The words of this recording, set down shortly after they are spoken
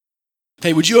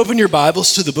Hey, would you open your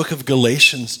Bibles to the book of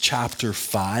Galatians chapter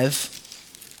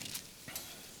 5?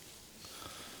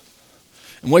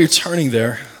 And while you're turning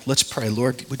there, let's pray.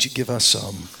 Lord, would you give us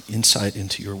insight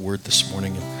into your word this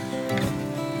morning? I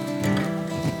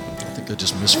think I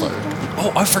just misfired.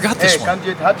 Oh, I forgot this one.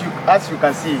 As you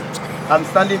can see, I'm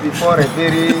standing before a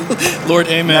very Lord,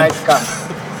 amen. nice car.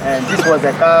 And this was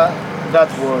a car that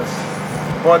was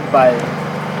bought by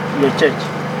your church.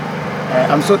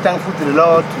 I'm so thankful to the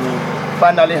Lord to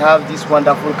finally have this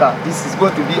wonderful car. This is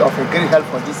going to be of a great help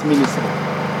for this ministry.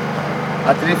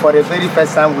 Actually, for the very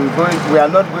first time, we are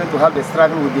not going to have the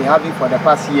struggle we've been having for the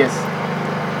past years.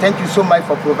 Thank you so much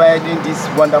for providing this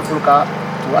wonderful car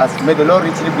to us. May the Lord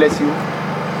richly bless you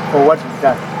for what you've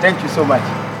done. Thank you so much.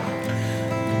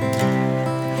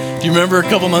 Do you remember a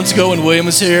couple months ago when William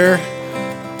was here?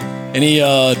 And he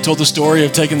told the story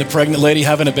of taking the pregnant lady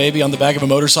having a baby on the back of a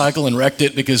motorcycle and wrecked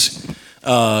it because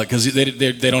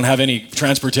they don't have any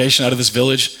transportation out of this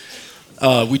village.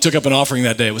 We took up an offering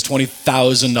that day. It was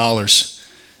 $20,000.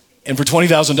 And for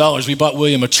 $20,000, we bought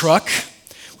William a truck.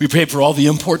 We paid for all the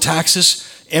import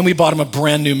taxes, and we bought him a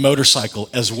brand new motorcycle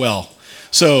as well.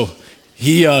 So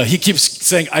he keeps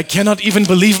saying, I cannot even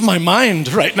believe my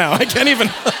mind right now. I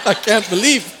can't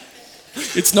believe.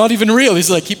 It's not even real.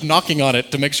 He's like, keep knocking on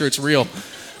it to make sure it's real.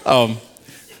 Well,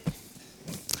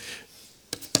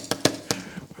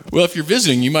 if you're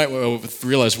visiting, you might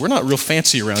realize we're not real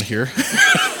fancy around here.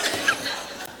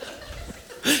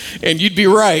 And you'd be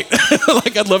right.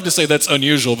 Like, I'd love to say that's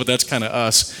unusual, but that's kind of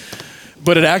us.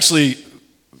 But it actually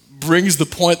brings the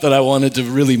point that I wanted to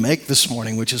really make this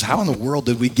morning, which is how in the world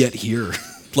did we get here?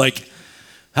 Like,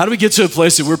 how do we get to a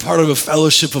place that we're part of a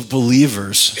fellowship of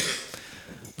believers?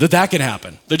 That can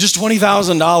happen. That just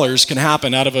 $20,000 can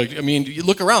happen out of you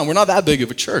look around, we're not that big of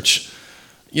a church.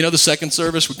 You know, the second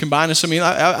service would combine us.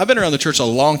 I've been around the church a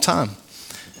long time.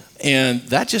 And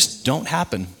that just don't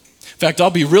happen. In fact,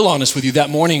 I'll be real honest with you. That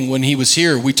morning when he was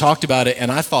here, we talked about it,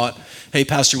 and I thought, hey,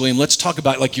 Pastor William, let's talk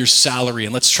about like your salary,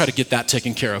 and let's try to get that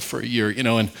taken care of for a year, you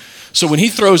know. And so when he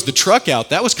throws the truck out,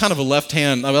 that was kind of a left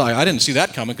hand. I didn't see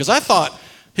that coming because I thought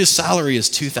his salary is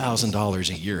 $2,000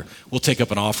 a year. We'll take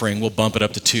up an offering, we'll bump it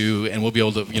up to $2,000, and we'll be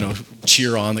able to,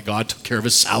 cheer on that God took care of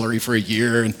his salary for a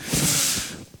year.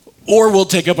 Or we'll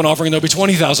take up an offering, and there'll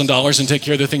be $20,000 and take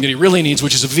care of the thing that he really needs,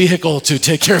 which is a vehicle to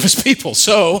take care of his people.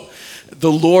 So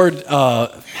the Lord,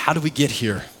 how do we get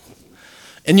here?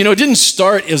 And it didn't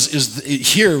start as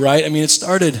here, right? It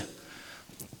started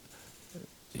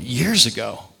years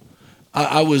ago.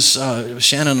 I was,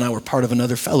 Shannon and I were part of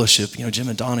another fellowship. Jim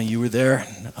and Donna, you were there.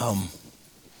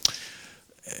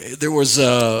 There was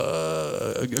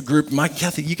a group, Mike,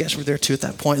 Kathy, you guys were there too at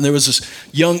that point. And there was this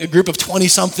a group of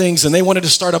 20-somethings, and they wanted to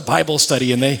start a Bible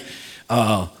study. And they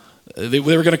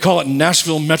were going to call it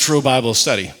Nashville Metro Bible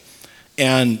Study.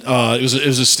 And it was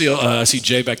a steal. I see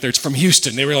Jay back there. It's from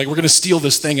Houston. They were like, we're going to steal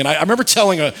this thing. And I remember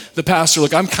telling the pastor,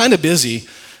 look, I'm kind of busy.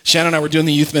 Shannon and I were doing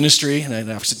the youth ministry, and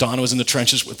obviously Donna was in the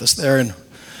trenches with us there.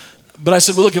 But I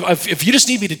said, well, look, if you just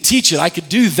need me to teach it, I could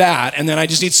do that, and then I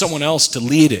just need someone else to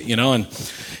lead it,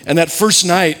 And that first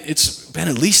night, it's been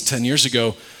at least 10 years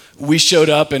ago, we showed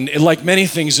up, and like many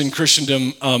things in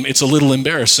Christendom, it's a little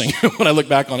embarrassing when I look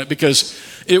back on it, because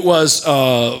it was,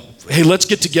 hey, let's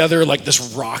get together like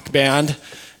this rock band.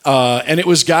 And it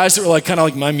was guys that were like kind of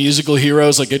like my musical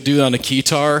heroes, like I do on a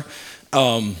guitar.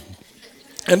 And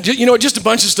just a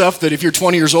bunch of stuff that if you're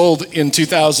 20 years old in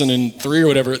 2003 or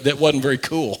whatever, that wasn't very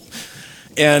cool.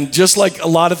 And just like a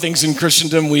lot of things in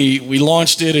Christendom, we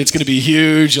launched it. It's going to be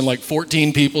huge, and like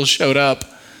 14 people showed up.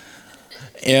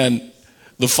 And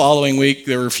the following week,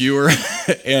 there were fewer.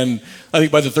 And I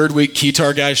think by the third week,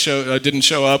 guitar guy didn't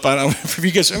show up. I don't know if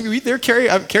you guys were there. Carrie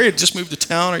had just moved to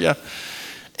town, or yeah.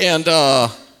 And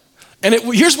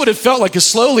here's what it felt like: is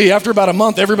slowly, after about a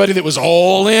month, everybody that was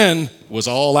all in was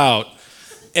all out.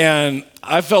 And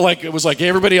I felt like it was like, hey,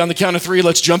 everybody on the count of 3,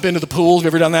 let's jump into the pool. Have you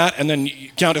ever done that? And then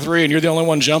you count to 3, and you're the only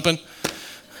one jumping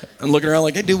and looking around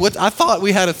like, hey, dude, what? I thought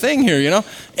we had a thing here,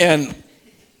 And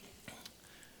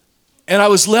I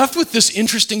was left with this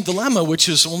interesting dilemma, which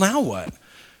is, well, now what?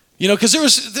 Because there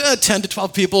was 10 to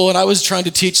 12 people, and I was trying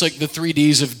to teach like the 3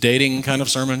 Ds of dating kind of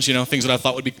sermons, things that I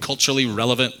thought would be culturally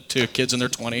relevant to kids in their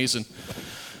 20s. And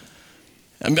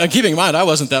I'm keeping in mind, I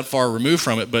wasn't that far removed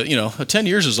from it, but 10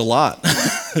 years is a lot.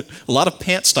 A lot of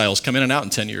pant styles come in and out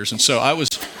in 10 years. And so I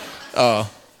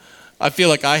feel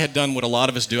like I had done what a lot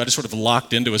of us do. I just sort of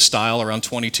locked into a style around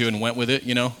 22 and went with it,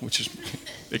 which is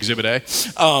Exhibit A.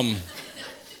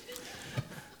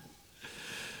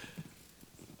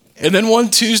 And then one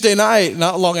Tuesday night,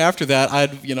 not long after that, I'd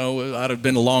have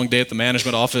been a long day at the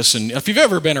management office. And if you've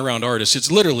ever been around artists, it's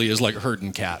literally is like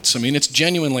herding cats. I mean, it's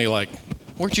genuinely like,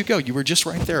 where'd you go? You were just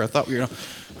right there. I thought we were,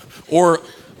 or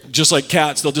just like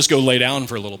cats, they'll just go lay down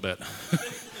for a little bit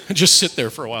and just sit there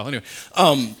for a while. Anyway,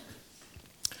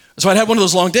 so I'd had one of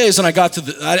those long days, and I got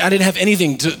to I didn't have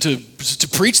anything to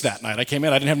preach that night. I came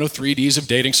in, I didn't have no 3Ds of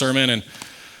dating sermon,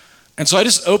 and so I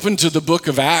just opened to the book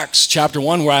of Acts, chapter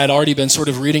 1, where I had already been sort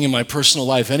of reading in my personal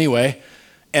life anyway,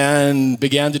 and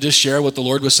began to just share what the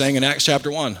Lord was saying in Acts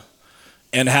chapter 1,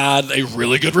 and had a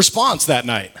really good response that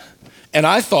night. And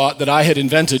I thought that I had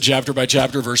invented chapter by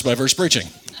chapter, verse by verse preaching.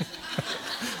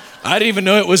 I didn't even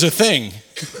know it was a thing.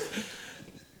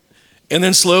 And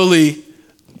then slowly,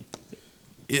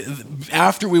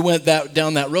 after we went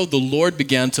down that road, the Lord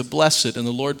began to bless it, and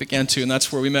the Lord began to, and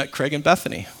that's where we met Craig and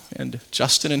Bethany, and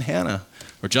Justin and Hannah,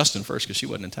 or Justin first, because she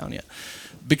wasn't in town yet.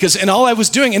 And all I was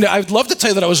doing, and I'd love to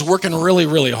tell you that I was working really,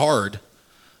 really hard,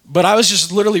 but I was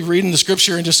just literally reading the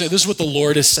scripture and just saying, this is what the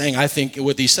Lord is saying, I think,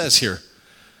 what he says here.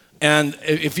 And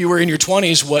if you were in your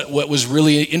 20s, what was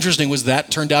really interesting was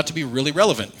that turned out to be really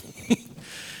relevant.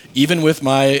 Even with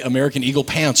my American Eagle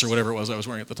pants or whatever it was I was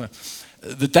wearing at the time,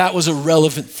 that was a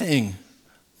relevant thing.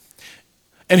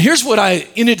 And here's what I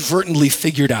inadvertently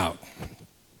figured out.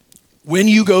 When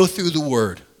you go through the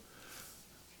Word,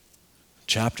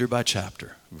 chapter by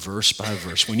chapter, verse by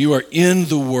verse, when you are in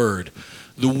the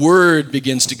Word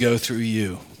begins to go through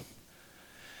you.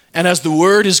 And as the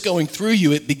Word is going through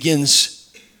you, it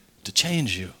begins to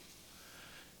change you.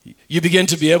 You begin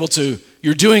to be able to,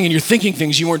 you're doing and you're thinking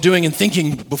things you weren't doing and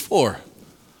thinking before.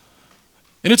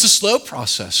 And it's a slow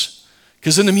process.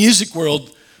 Because in the music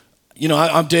world,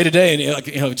 I'm day to day,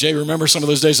 and Jay remembers some of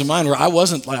those days of mine where I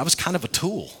was kind of a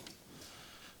tool.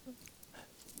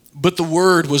 But the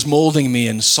Word was molding me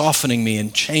and softening me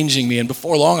and changing me. And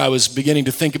before long, I was beginning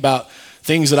to think about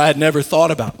things that I had never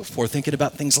thought about before, thinking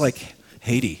about things like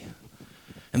Haiti.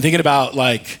 And thinking about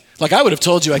like I would have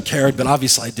told you I cared, but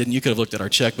obviously I didn't. You could have looked at our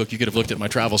checkbook. You could have looked at my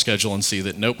travel schedule and see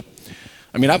that, nope.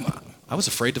 I mean, I was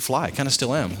afraid to fly. I kind of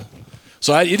still am.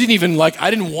 So I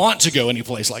didn't want to go any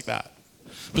place like that.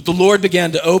 But the Lord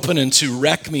began to open and to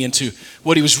wreck me into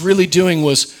what he was really doing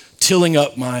was tilling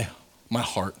up my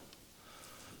heart.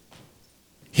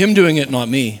 Him doing it, not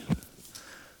me.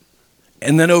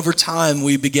 And then over time,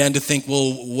 we began to think,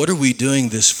 well, what are we doing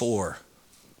this for?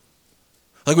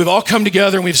 Like we've all come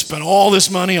together and we've spent all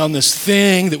this money on this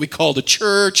thing that we call the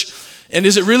church. And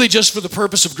is it really just for the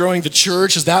purpose of growing the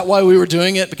church? Is that why we were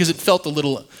doing it? Because it felt a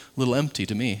little empty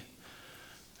to me.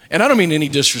 And I don't mean any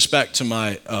disrespect to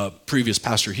my previous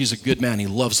pastor. He's a good man. He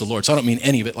loves the Lord. So I don't mean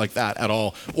any of it like that at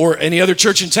all. Or any other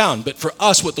church in town. But for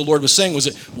us, what the Lord was saying was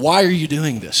that, why are you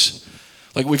doing this?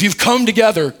 Like if you've come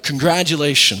together,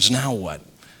 congratulations. Now what?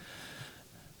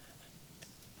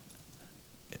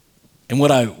 And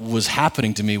what was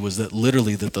happening to me was that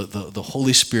literally that the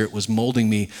Holy Spirit was molding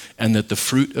me and that the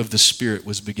fruit of the Spirit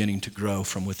was beginning to grow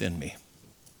from within me.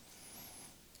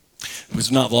 It was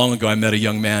not long ago I met a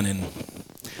young man in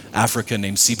Africa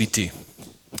named CBT.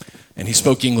 And he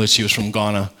spoke English. He was from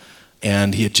Ghana.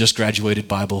 And he had just graduated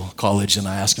Bible college. And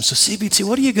I asked him, so CBT,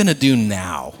 what are you going to do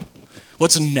now?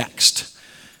 What's next?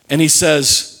 And he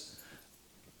says,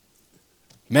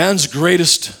 man's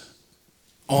greatest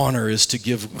honor is to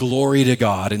give glory to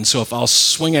God. And so if I'll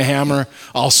swing a hammer,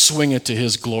 I'll swing it to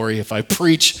his glory. If I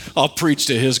preach, I'll preach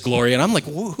to his glory. And I'm like,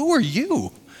 who are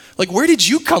you? Like, where did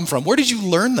you come from? Where did you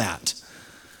learn that?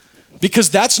 Because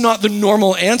that's not the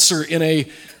normal answer in a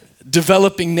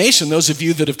developing nation. Those of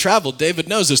you that have traveled, David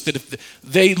knows this, that if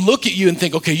they look at you and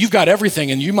think, okay, you've got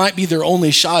everything, and you might be their only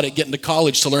shot at getting to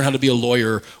college to learn how to be a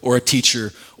lawyer or a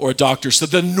teacher or a doctor. So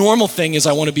the normal thing is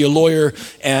I want to be a lawyer,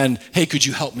 and hey, could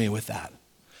you help me with that?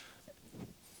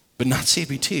 But not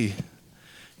CBT.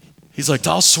 He's like,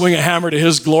 I'll swing a hammer to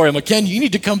his glory. I'm like, Ken, you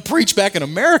need to come preach back in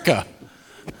America.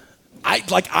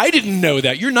 I didn't know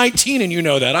that. You're 19 and you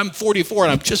know that. I'm 44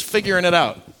 and I'm just figuring it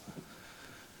out.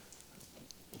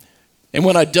 And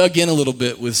when I dug in a little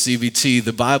bit with CBT,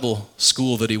 the Bible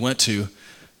school that he went to,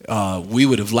 we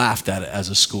would have laughed at it as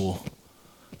a school.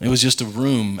 It was just a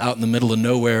room out in the middle of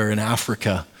nowhere in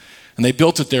Africa. And they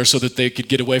built it there so that they could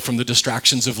get away from the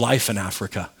distractions of life in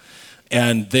Africa.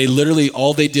 And they literally,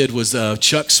 all they did was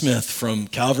Chuck Smith from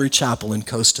Calvary Chapel in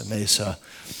Costa Mesa.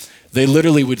 They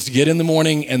literally would get in the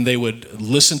morning and they would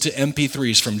listen to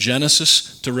MP3s from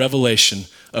Genesis to Revelation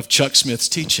of Chuck Smith's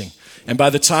teaching. And by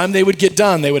the time they would get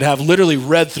done, they would have literally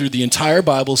read through the entire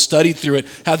Bible, studied through it,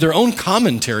 had their own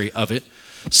commentary of it,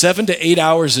 7 to 8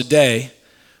 hours a day,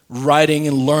 writing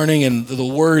and learning and the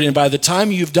Word. And by the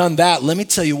time you've done that, let me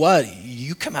tell you what,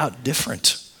 you come out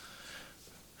different.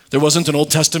 There wasn't an Old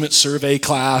Testament survey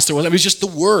class. It was just the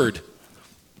Word.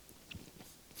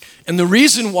 And the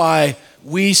reason why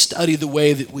we study the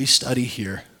way that we study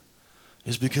here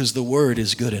is because the Word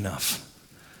is good enough.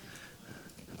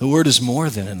 The Word is more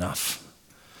than enough.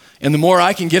 And the more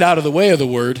I can get out of the way of the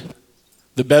Word,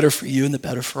 the better for you and the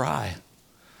better for I.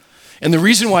 And the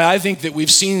reason why I think that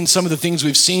we've seen some of the things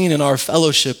we've seen in our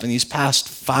fellowship in these past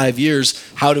 5 years,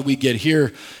 how did we get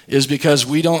here, is because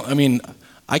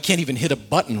I can't even hit a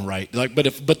button right.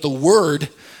 But the Word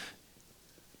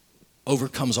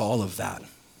overcomes all of that.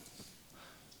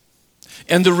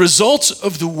 And the result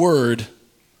of the Word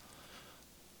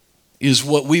is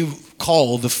what we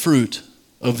call the fruit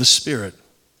of the Spirit.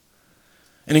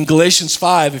 And in Galatians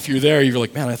 5, if you're there, you're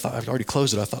like, man, I thought I'd already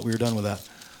closed it. I thought we were done with that.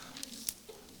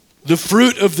 The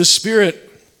fruit of the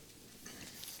Spirit,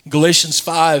 Galatians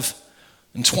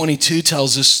 5:22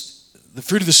 tells us the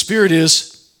fruit of the Spirit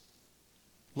is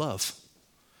love.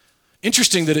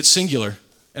 Interesting that it's singular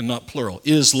and not plural,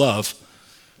 is love.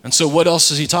 And so what else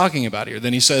is he talking about here?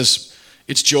 Then he says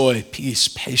it's joy, peace,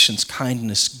 patience,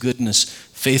 kindness, goodness,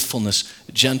 faithfulness,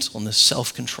 gentleness,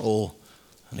 self-control.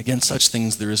 And against such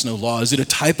things there is no law. Is it a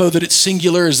typo that it's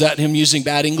singular? Is that him using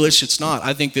bad English? It's not.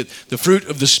 I think that the fruit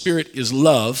of the Spirit is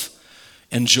love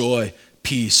and joy,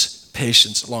 peace,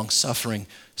 patience, long-suffering,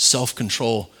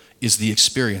 self-control is the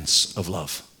experience of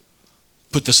love.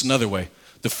 Put this another way.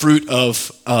 The fruit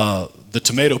of the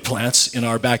tomato plants in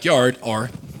our backyard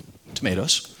are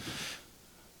tomatoes.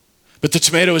 But the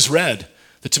tomato is red.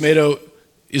 The tomato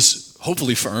is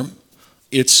hopefully firm.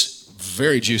 It's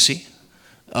very juicy.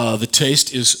 The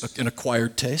taste is an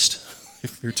acquired taste,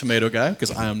 if you're a tomato guy,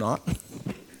 because I am not.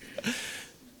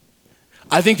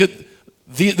 I think that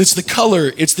it's the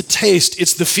color, it's the taste,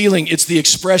 it's the feeling, it's the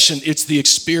expression, it's the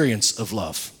experience of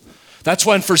love. That's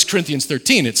why in 1 Corinthians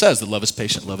 13 it says that love is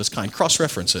patient, love is kind.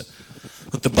 Cross-reference it.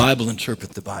 Let the Bible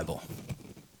interpret the Bible.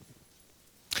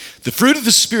 The fruit of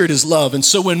the Spirit is love. And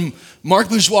so when Mark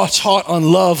Bourgeois taught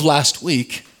on love last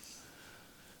week,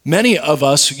 many of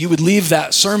us, you would leave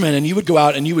that sermon and you would go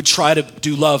out and you would try to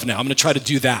do love now. I'm going to try to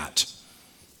do that.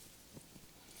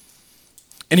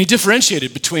 And he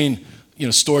differentiated between,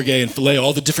 storge and phileo,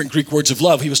 all the different Greek words of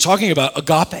love. He was talking about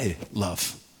agape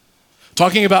love.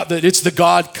 Talking about that it's the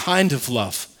God kind of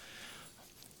love.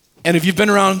 And if you've been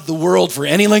around the world for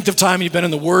any length of time, you've been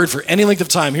in the Word for any length of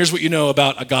time, here's what you know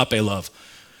about agape love.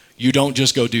 You don't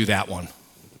just go do that one.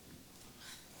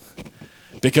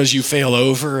 Because you fail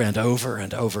over and over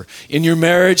and over. In your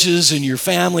marriages, in your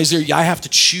families, I have to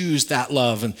choose that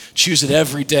love and choose it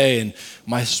every day. And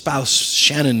my spouse,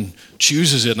 Shannon,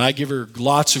 chooses it. And I give her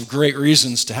lots of great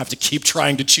reasons to have to keep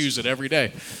trying to choose it every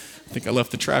day. I think I left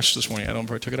the trash this morning. I don't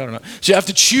know if I took it out or not. So you have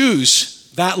to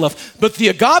choose that love. But the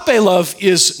agape love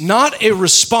is not a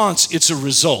response, it's a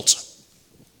result.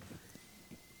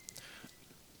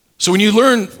 So when you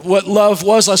learn what love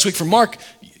was last week from Mark,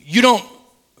 you don't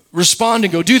respond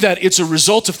and go do that. It's a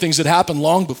result of things that happened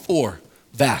long before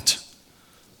that.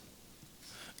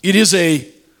 It is a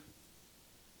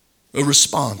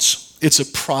response. It's a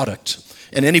product.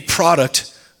 And any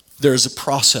product, there's a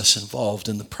process involved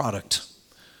in the product.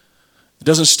 It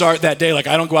doesn't start that day like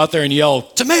I don't go out there and yell,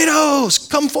 tomatoes,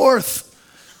 come forth.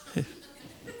 I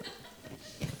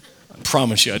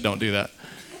promise you I don't do that.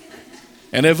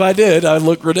 And if I did, I'd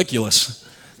look ridiculous.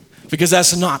 Because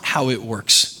that's not how it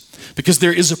works. Because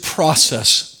there is a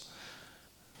process.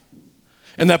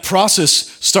 And that process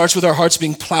starts with our hearts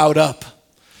being plowed up.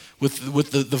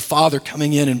 With the Father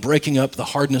coming in and breaking up the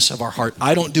hardness of our heart.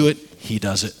 I don't do it, He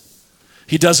does it.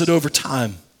 He does it over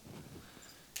time.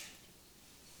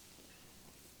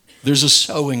 There's a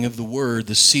sowing of the word,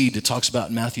 the seed it talks about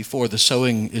in Matthew 4. The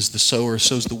sowing is the sower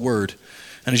sows the word.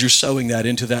 And as you're sowing that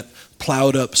into that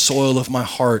plowed up soil of my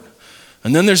heart.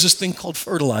 And then there's this thing called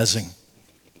fertilizing.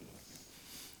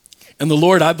 And the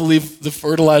Lord, I believe the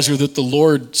fertilizer that the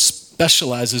Lord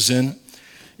specializes in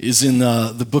is in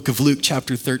the book of Luke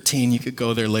chapter 13. You could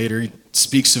go there later. He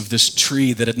speaks of this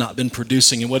tree that had not been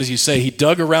producing. And what does he say? He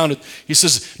dug around it. He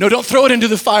says, no, don't throw it into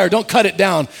the fire. Don't cut it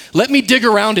down. Let me dig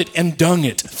around it and dung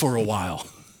it for a while.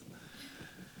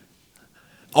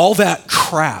 All that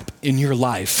crap in your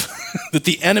life that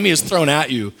the enemy has thrown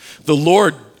at you, the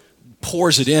Lord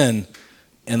pours it in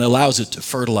and allows it to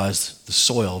fertilize the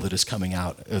soil that is coming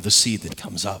out, or the seed that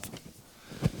comes up.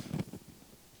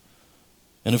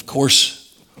 And of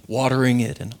course, watering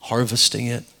it and harvesting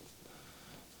it.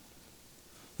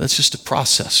 That's just a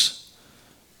process.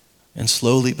 And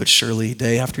slowly but surely,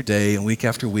 day after day and week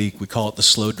after week, we call it the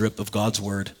slow drip of God's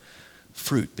word,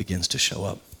 fruit begins to show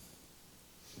up.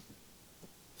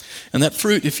 And that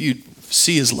fruit, if you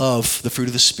see, is love. The fruit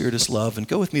of the Spirit is love. And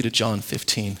go with me to John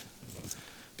 15.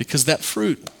 Because that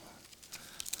fruit,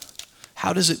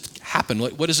 how does it happen?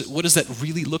 What does that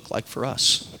really look like for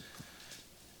us?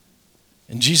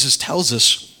 And Jesus tells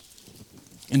us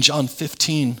in John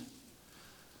 15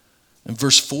 and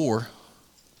verse 4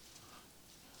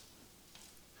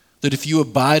 that if you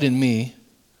abide in me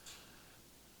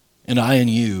and I in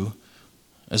you,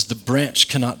 as the branch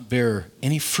cannot bear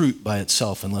any fruit by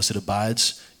itself unless it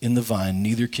abides in the vine,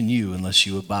 neither can you unless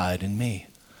you abide in me.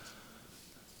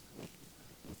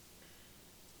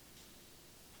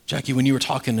 Jackie, when you were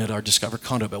talking at our Discover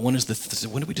Condo about when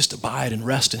do we just abide and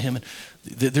rest in him? And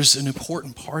there's an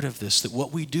important part of this, that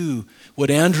what we do,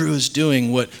 what Andrew is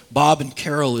doing, what Bob and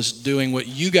Carol is doing, what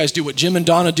you guys do, what Jim and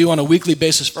Donna do on a weekly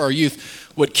basis for our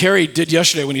youth, what Kerry did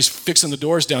yesterday when he's fixing the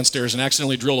doors downstairs and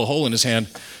accidentally drilled a hole in his hand.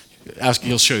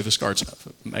 He'll show you the scars.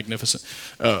 Magnificent.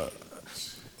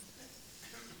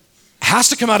 Has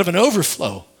to come out of an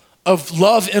overflow of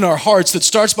love in our hearts that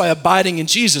starts by abiding in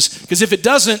Jesus. Because if it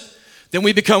doesn't, then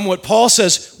we become what Paul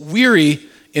says, weary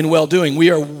in well-doing. We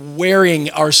are wearing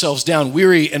ourselves down.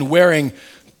 Weary and wearing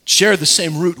share the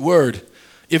same root word.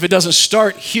 If it doesn't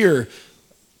start here,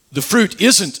 the fruit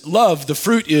isn't love. The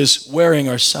fruit is wearing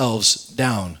ourselves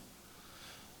down.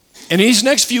 And in these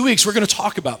next few weeks, we're going to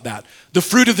talk about that. The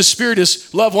fruit of the Spirit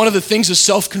is love. One of the things is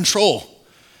self-control.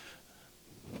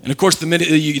 And of course, the minute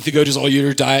you get to go to all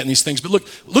your diet and these things. But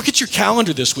look at your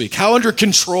calendar this week. How under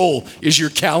control is your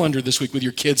calendar this week with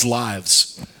your kids'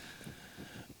 lives?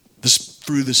 The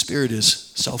fruit of the Spirit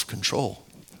is self-control.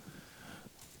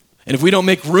 And if we don't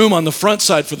make room on the front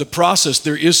side for the process,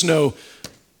 there is no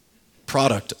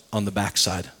product on the back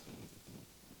side.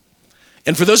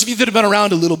 And for those of you that have been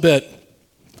around a little bit,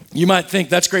 you might think,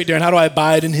 that's great, Darren. How do I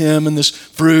abide in him and this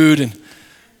fruit? And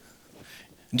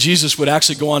Jesus would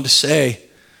actually go on to say,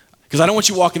 because I don't want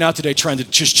you walking out today trying to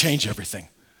just change everything.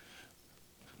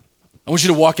 I want you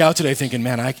to walk out today thinking,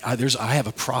 man, I have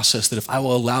a process that if I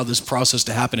will allow this process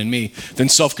to happen in me, then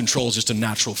self-control is just a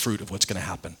natural fruit of what's going to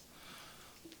happen.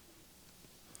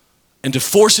 And to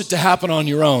force it to happen on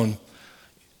your own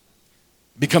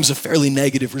becomes a fairly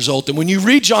negative result. And when you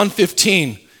read John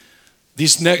 15,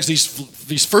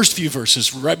 these first few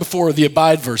verses, right before the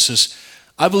abide verses,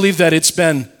 I believe that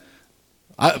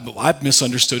I've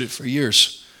misunderstood it for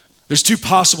years. There's two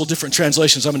possible different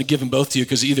translations. I'm going to give them both to you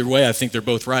because either way, I think they're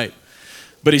both right.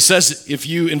 But he says,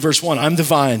 in verse 1, I'm the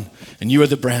vine and you are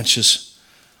the branches.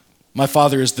 My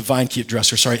Father is the vine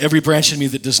dresser. Every branch in me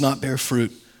that does not bear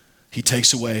fruit, he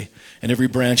takes away. And every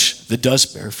branch that does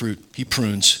bear fruit, he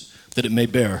prunes that it may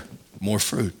bear more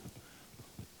fruit.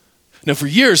 Now, for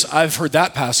years, I've heard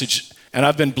that passage and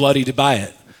I've been bloodied by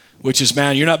it, which is,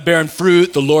 man, you're not bearing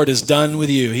fruit. The Lord is done with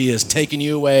you. He has taken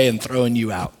you away and thrown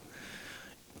you out.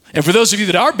 And for those of you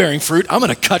that are bearing fruit, I'm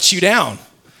going to cut you down.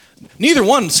 Neither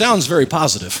one sounds very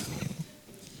positive.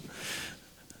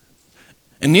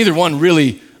 And neither one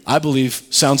really, I believe,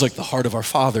 sounds like the heart of our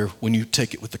Father when you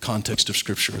take it with the context of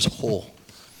Scripture as a whole.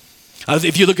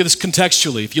 If you look at this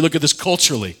contextually, if you look at this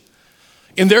culturally,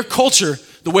 in their culture,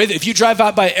 the way that if you drive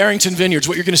out by Arrington Vineyards,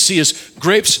 what you're going to see is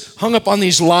grapes hung up on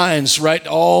these lines, right,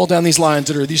 all down these lines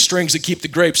that are these strings that keep the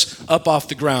grapes up off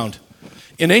the ground.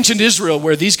 In ancient Israel,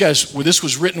 where this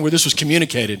was written, where this was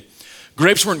communicated,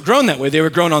 grapes weren't grown that way. They were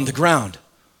grown on the ground.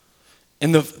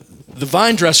 And the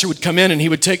vine dresser would come in and he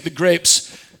would take the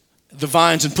grapes, the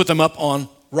vines, and put them up on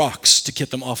rocks to get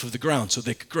them off of the ground so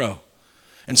they could grow.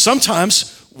 And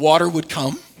sometimes water would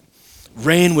come,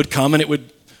 rain would come, and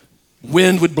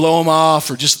wind would blow them off,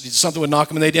 or just something would knock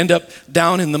them, and they'd end up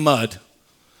down in the mud.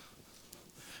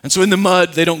 And so in the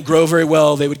mud, they don't grow very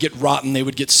well. They would get rotten. They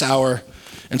would get sour.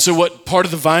 And so what part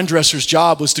of the vine dresser's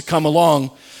job was to come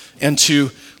along and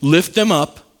to lift them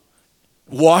up,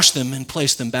 wash them, and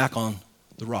place them back on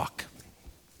the rock.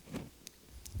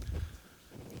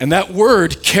 And that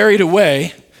word, carried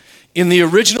away, in the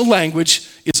original language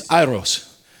is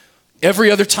airos.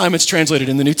 Every other time it's translated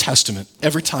in the New Testament,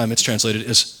 every time it's translated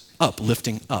is up,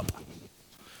 lifting up.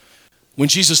 When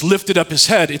Jesus lifted up his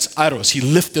head, it's airos. He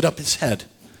lifted up his head.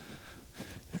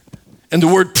 And the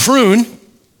word prune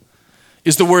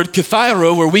is the word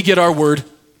kathairo, where we get our word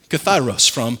katharos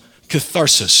from,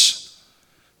 catharsis,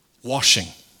 washing.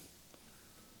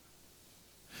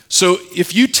 So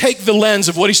if you take the lens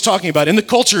of what he's talking about, in the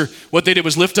culture, what they did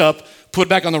was lift up, put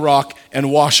back on the rock,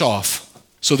 and wash off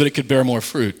so that it could bear more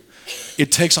fruit.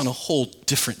 It takes on a whole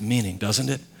different meaning, doesn't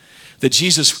it? That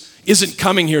Jesus isn't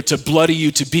coming here to bloody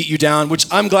you, to beat you down, which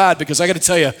I'm glad, because I got to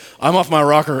tell you, I'm off my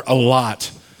rocker a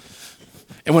lot.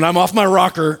 And when I'm off my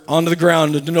rocker onto the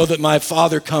ground, to know that my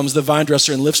Father comes, the vine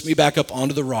dresser, and lifts me back up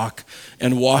onto the rock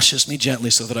and washes me gently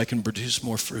so that I can produce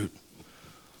more fruit.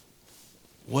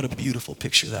 What a beautiful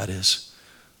picture that is.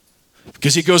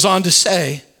 Because he goes on to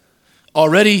say,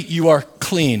 already you are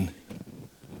clean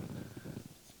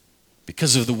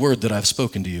because of the word that I've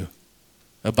spoken to you.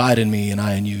 Abide in me and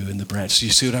I in you in the branch. Do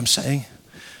you see what I'm saying?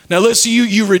 Now let's see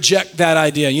you reject that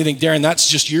idea. You think, Darren, that's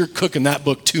just, you're cooking that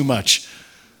book too much.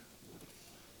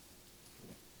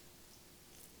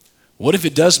 What if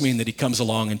it does mean that he comes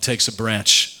along and takes a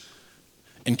branch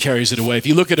and carries it away? If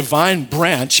you look at a vine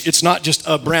branch, it's not just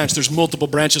a branch. There's multiple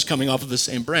branches coming off of the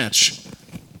same branch.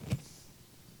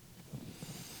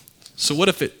 So what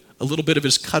if a little bit of it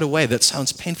is cut away? That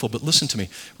sounds painful, but listen to me.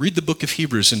 Read the book of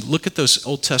Hebrews and look at those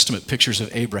Old Testament pictures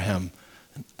of Abraham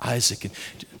and Isaac.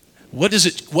 What does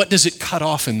it cut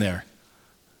off in there?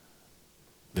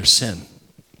 Their sin.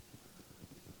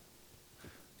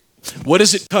 What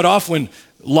does it cut off when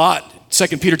Lot,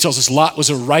 2 Peter tells us Lot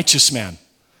was a righteous man?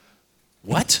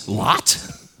 What? Lot?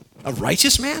 A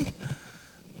righteous man?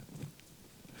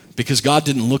 Because God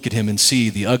didn't look at him and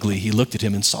see the ugly. He looked at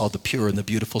him and saw the pure and the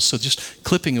beautiful. So just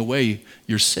clipping away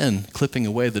your sin, clipping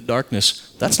away the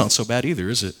darkness, that's not so bad either,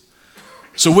 is it?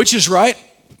 So which is right?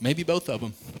 Maybe both of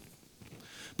them.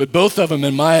 But both of them,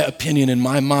 in my opinion, in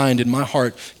my mind, in my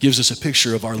heart, gives us a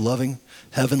picture of our loving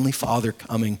Heavenly Father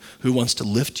coming, who wants to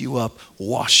lift you up,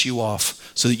 wash you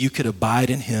off, so that you could abide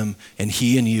in him and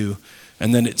he in you.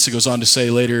 And then it goes on to say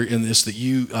later in this that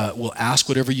you will ask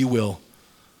whatever you will,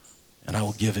 and I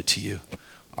will give it to you.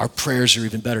 Our prayers are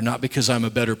even better, not because I'm a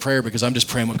better prayer, because I'm just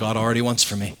praying what God already wants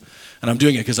from me. And I'm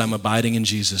doing it because I'm abiding in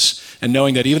Jesus. And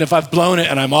knowing that even if I've blown it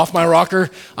and I'm off my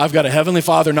rocker, I've got a Heavenly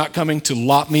Father not coming to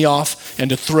lop me off and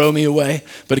to throw me away,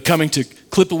 but coming to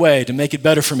clip away, to make it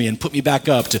better for me and put me back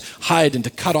up, to hide and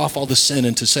to cut off all the sin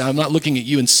and to say, I'm not looking at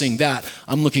you and seeing that.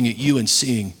 I'm looking at you and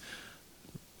seeing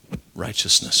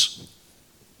righteousness.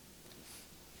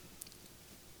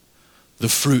 The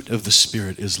fruit of the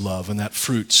Spirit is love, and that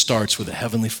fruit starts with a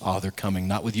Heavenly Father coming,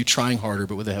 not with you trying harder,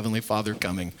 but with a Heavenly Father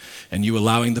coming, and you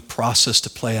allowing the process to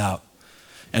play out,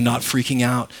 and not freaking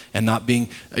out, and not being...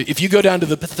 If you go down to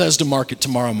the Bethesda market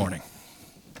tomorrow morning,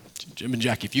 Jim and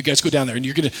Jackie, if you guys go down there, and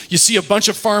you see a bunch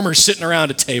of farmers sitting around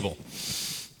a table.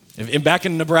 And back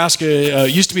in Nebraska,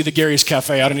 it used to be the Gary's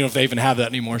Cafe. I don't know if they even have that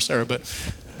anymore, Sarah, but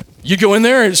you go in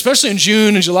there, especially in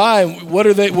June and July, what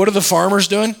are the farmers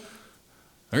doing?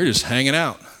 They're just hanging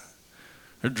out.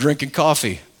 They're drinking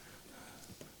coffee.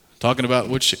 Talking about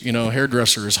which,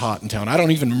 hairdresser is hot in town. I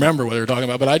don't even remember what they were talking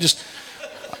about, but I just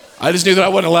knew that I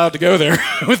wasn't allowed to go there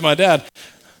with my dad.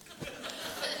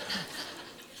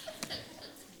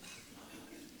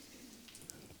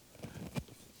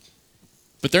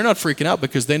 But they're not freaking out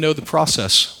because they know the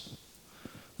process.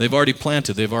 They've already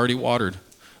planted. They've already watered.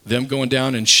 Them going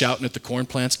down and shouting at the corn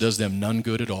plants does them none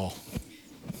good at all.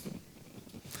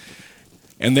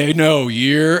 And they know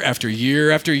year after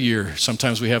year after year,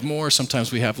 sometimes we have more,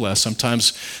 sometimes we have less.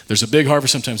 Sometimes there's a big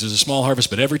harvest, sometimes there's a small harvest.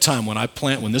 But every time when I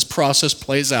plant, when this process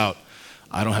plays out,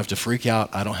 I don't have to freak out.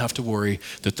 I don't have to worry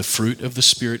that the fruit of the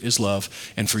Spirit is love.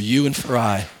 And for you and for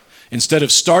I, instead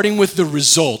of starting with the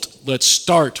result, let's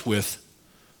start with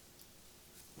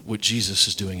what Jesus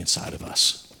is doing inside of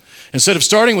us. Instead of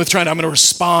starting with I'm going to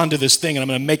respond to this thing and I'm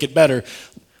going to make it better,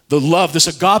 the love, this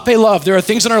agape love, there are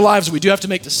things in our lives we do have to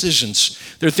make decisions.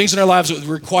 There are things in our lives that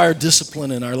require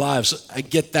discipline in our lives. I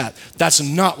get that. That's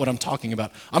not what I'm talking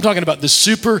about. I'm talking about the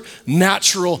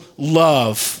supernatural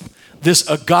love, this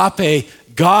agape,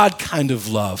 God kind of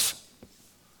love,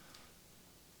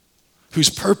 whose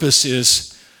purpose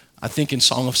is, I think in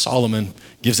Song of Solomon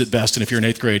gives it best, and if you're in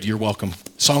 8th grade, you're welcome.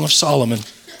 Song of Solomon.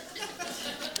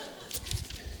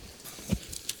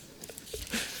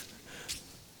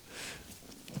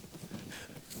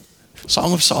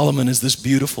 Song of Solomon is this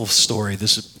beautiful story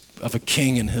of a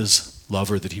king and his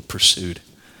lover that he pursued.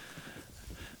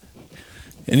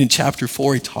 And in chapter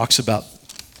 4, he talks about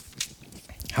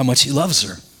how much he loves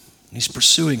her. And he's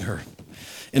pursuing her.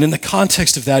 And in the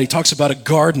context of that, he talks about a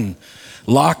garden.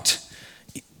 Locked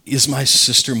is my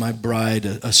sister, my bride,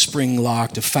 a spring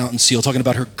locked, a fountain seal, talking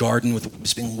about her garden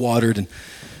it's being watered. And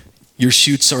your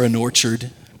shoots are an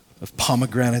orchard of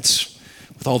pomegranates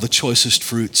with all the choicest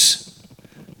fruits.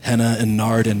 Henna and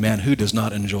nard, and man, who does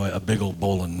not enjoy a big old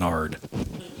bowl of nard?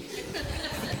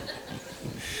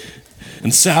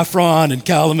 And saffron and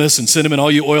calamus and cinnamon,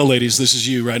 all you oil ladies, this is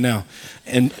you right now.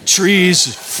 And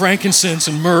trees, frankincense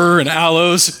and myrrh and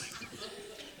aloes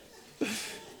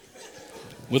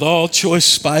with all choice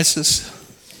spices.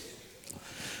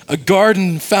 A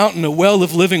garden, fountain, a well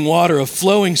of living water, a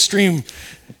flowing stream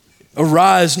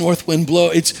Arise, north wind,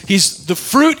 blow. The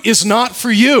fruit is not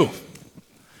for you.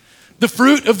 The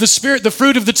fruit of the Spirit, the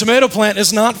fruit of the tomato plant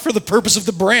is not for the purpose of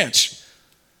the branch.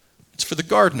 It's for the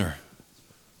gardener.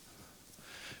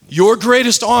 Your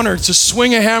greatest honor to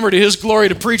swing a hammer to his glory,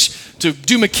 to preach, to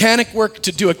do mechanic work,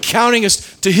 to do accounting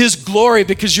is to his glory,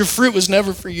 because your fruit was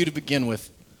never for you to begin with,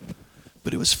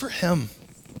 but it was for him.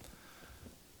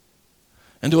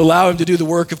 And to allow him to do the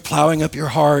work of plowing up your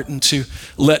heart, and to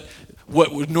let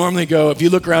what would normally go, if you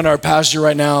look around our pasture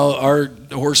right now, our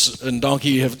horse and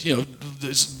donkey have,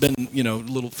 there's been,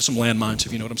 some landmines,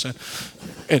 if you know what I'm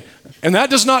saying. And that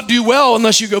does not do well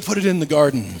unless you go put it in the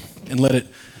garden and let it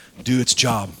do its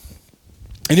job.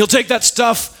 And you'll take that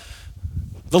stuff,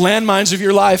 the landmines of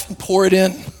your life, and pour it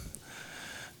in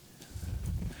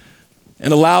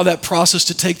and allow that process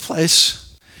to take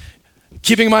place.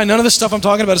 Keeping in mind, none of the stuff I'm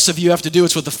talking about is stuff you have to do.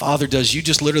 It's what the Father does. You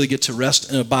just literally get to rest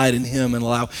and abide in him and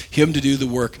allow him to do the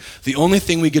work. The only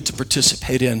thing we get to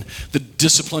participate in, the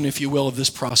discipline, if you will, of this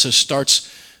process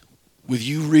starts with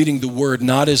you reading the word,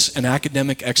 not as an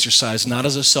academic exercise, not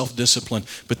as a self-discipline,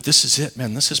 but this is it,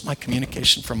 man. This is my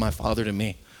communication from my Father to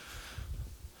me.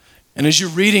 And as you're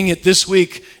reading it this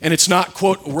week, and it's not,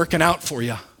 quote, working out for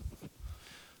you.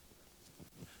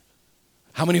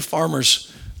 How many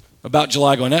farmers about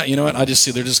July going, you know what, I just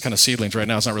see they're just kind of seedlings right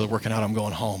now. It's not really working out. I'm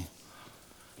going home.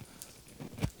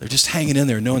 They're just hanging in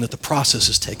there knowing that the process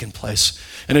is taking place.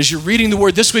 And as you're reading the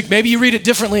word this week, maybe you read it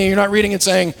differently and you're not reading it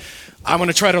saying, I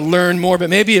want to try to learn more, but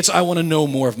maybe it's, I want to know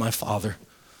more of my Father.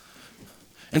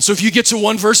 And so if you get to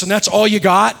one verse and that's all you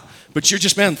got, but you're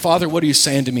just, man, Father, what are you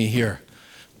saying to me here?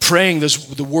 Praying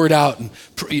the word out and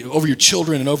over your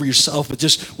children and over yourself, but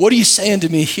just, what are you saying to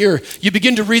me here? You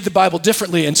begin to read the Bible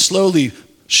differently, and slowly,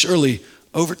 surely,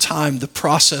 over time, the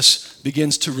process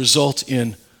begins to result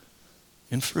in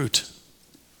fruit.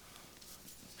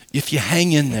 If you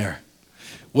hang in there,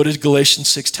 what does Galatians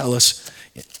 6 tell us?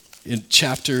 In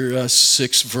chapter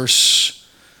 6, verse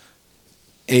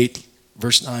 8,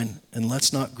 verse 9, and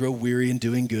let's not grow weary in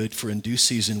doing good, for in due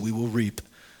season we will reap,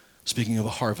 speaking of a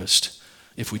harvest,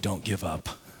 if we don't give up.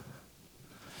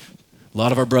 A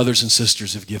lot of our brothers and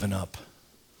sisters have given up.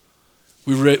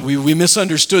 We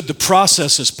misunderstood the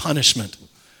process as punishment.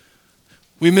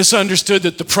 We misunderstood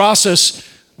that the process,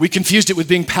 we confused it with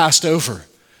being passed over.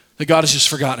 That God has just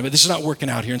forgotten about. This is not working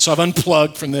out here. And so I've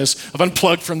unplugged from this. I've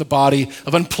unplugged from the body.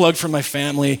 I've unplugged from my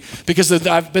family because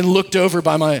I've been looked over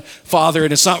by my Father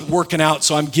and it's not working out,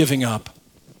 so I'm giving up.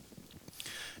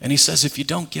 And he says, if you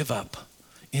don't give up,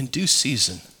 in due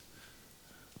season,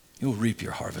 you'll reap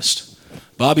your harvest.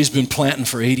 Bobby's been planting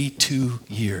for 82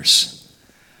 years.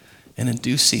 And in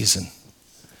due season,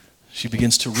 she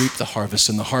begins to reap the harvest.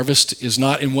 And the harvest is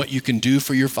not in what you can do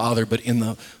for your Father, but in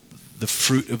the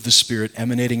fruit of the Spirit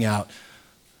emanating out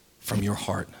from your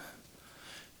heart.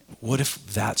 What if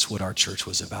that's what our church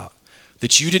was about?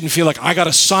 That you didn't feel like, I got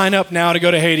to sign up now to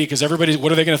go to Haiti because everybody,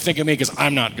 what are they going to think of me because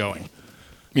I'm not going?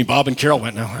 I mean, Bob and Carol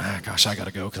went, gosh, I got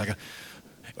to go.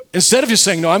 Instead of just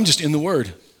saying, no, I'm just in the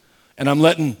Word. And I'm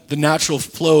letting the natural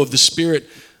flow of the Spirit,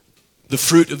 the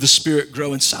fruit of the Spirit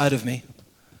grow inside of me.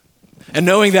 And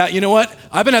knowing that, you know what?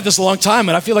 I've been at this a long time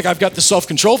and I feel like I've got the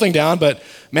self-control thing down, but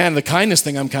man, the kindness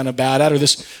thing I'm kind of bad at, or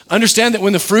this. Understand that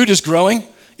when the fruit is growing,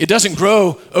 it doesn't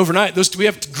grow overnight. We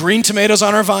have green tomatoes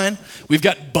on our vine, we've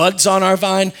got buds on our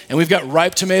vine, and we've got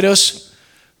ripe tomatoes.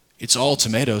 It's all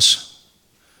tomatoes.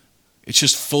 It's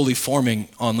just fully forming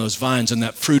on those vines, and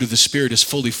that fruit of the Spirit is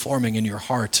fully forming in your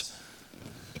heart.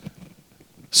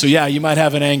 So yeah, you might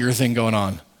have an anger thing going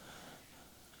on.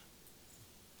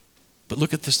 But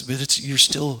look at this, you're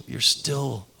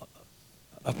still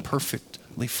a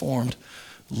perfectly formed,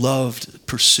 loved,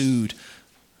 pursued.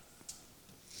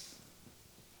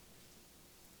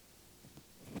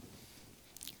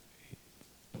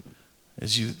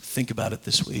 As you think about it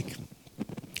this week,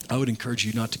 I would encourage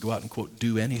you not to go out and, quote,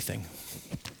 do anything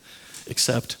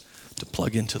except to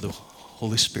plug into the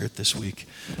Holy Spirit this week,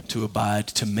 to abide,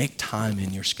 to make time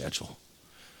in your schedule.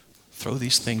 Throw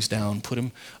these things down, put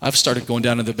them. I've started going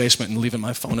down to the basement and leaving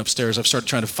my phone upstairs. I've started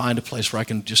trying to find a place where I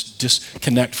can just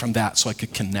disconnect from that so I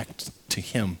could connect to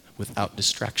him without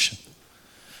distraction.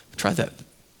 Try that.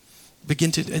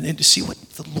 Begin to and to see what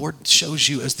the Lord shows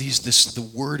you as the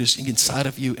word is inside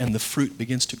of you and the fruit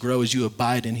begins to grow as you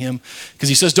abide in him. Because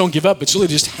he says don't give up. It's really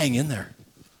just hang in there.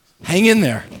 Hang in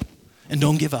there and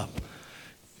don't give up.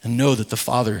 And know that the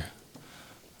Father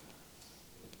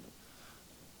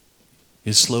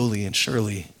is slowly and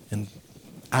surely and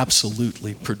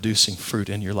absolutely producing fruit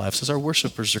in your lives as our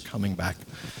worshipers are coming back.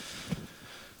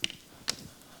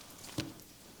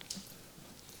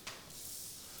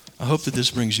 I hope that this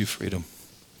brings you freedom.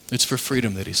 It's for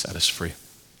freedom that he set us free.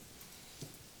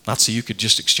 Not so you could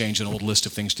just exchange an old list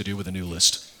of things to do with a new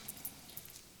list.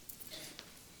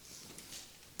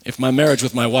 If my marriage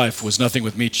with my wife was nothing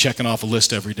with me checking off a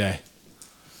list every day,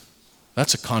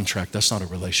 that's a contract, that's not a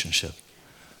relationship.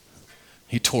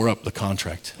 He tore up the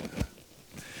contract.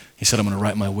 He said, I'm going to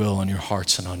write my will on your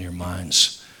hearts and on your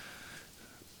minds.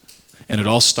 And it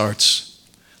all starts,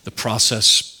 the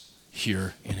process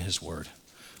here in his word.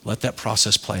 Let that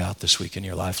process play out this week in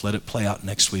your life. Let it play out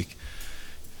next week.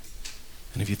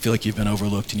 And if you feel like you've been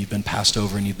overlooked and you've been passed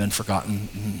over and you've been forgotten,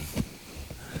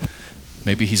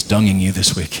 maybe he's dunging you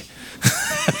this week.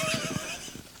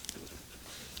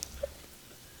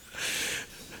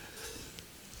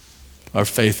 Our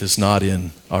faith is not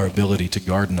in our ability to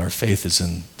garden. Our faith is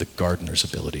in the gardener's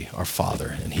ability, our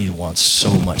Father. And he wants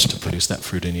so much to produce that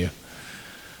fruit in you.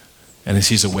 And as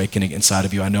he's awakening inside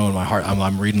of you, I know in my heart,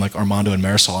 I'm reading like Armando and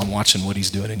Marisol. I'm watching what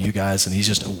he's doing in you guys, and he's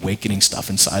just awakening stuff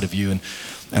inside of you.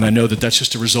 And I know that that's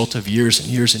just a result of years and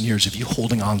years and years of you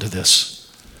holding on to this.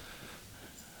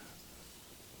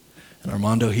 And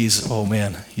Armando, he's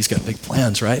got big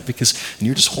plans, right? And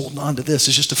you're just holding on to this.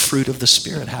 It's just a fruit of the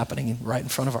Spirit happening right in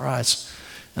front of our eyes.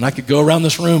 And I could go around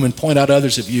this room and point out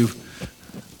others of you,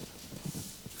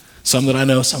 some that I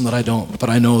know, some that I don't, but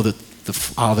I know that the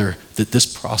Father, that this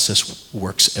process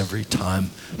works every time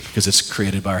because it's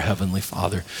created by our Heavenly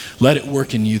Father. Let it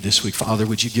work in you this week. Father,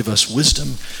 would you give us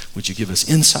wisdom? Would you give us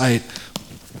insight?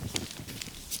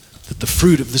 That the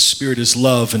fruit of the Spirit is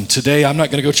love. And today I'm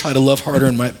not going to go try to love harder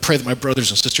and pray that my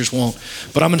brothers and sisters won't.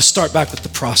 But I'm going to start back with the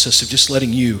process of just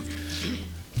letting you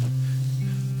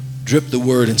drip the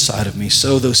word inside of me,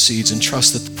 sow those seeds, and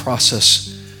trust that the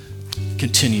process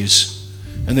continues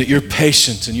and that you're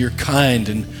patient and you're kind.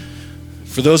 And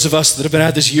for those of us that have been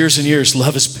at this years and years,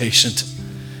 love is patient.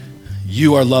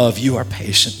 You are love. You are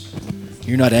patient.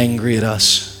 You're not angry at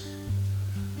us.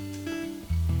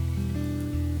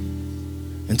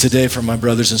 And today, for my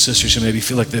brothers and sisters who maybe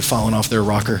feel like they've fallen off their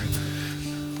rocker,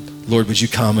 Lord, would you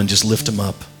come and just lift them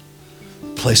up,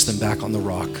 place them back on the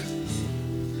rock,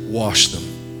 wash them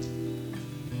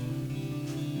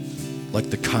like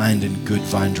the kind and good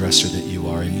vine dresser that you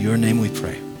are. In your name we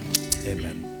pray.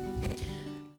 Amen.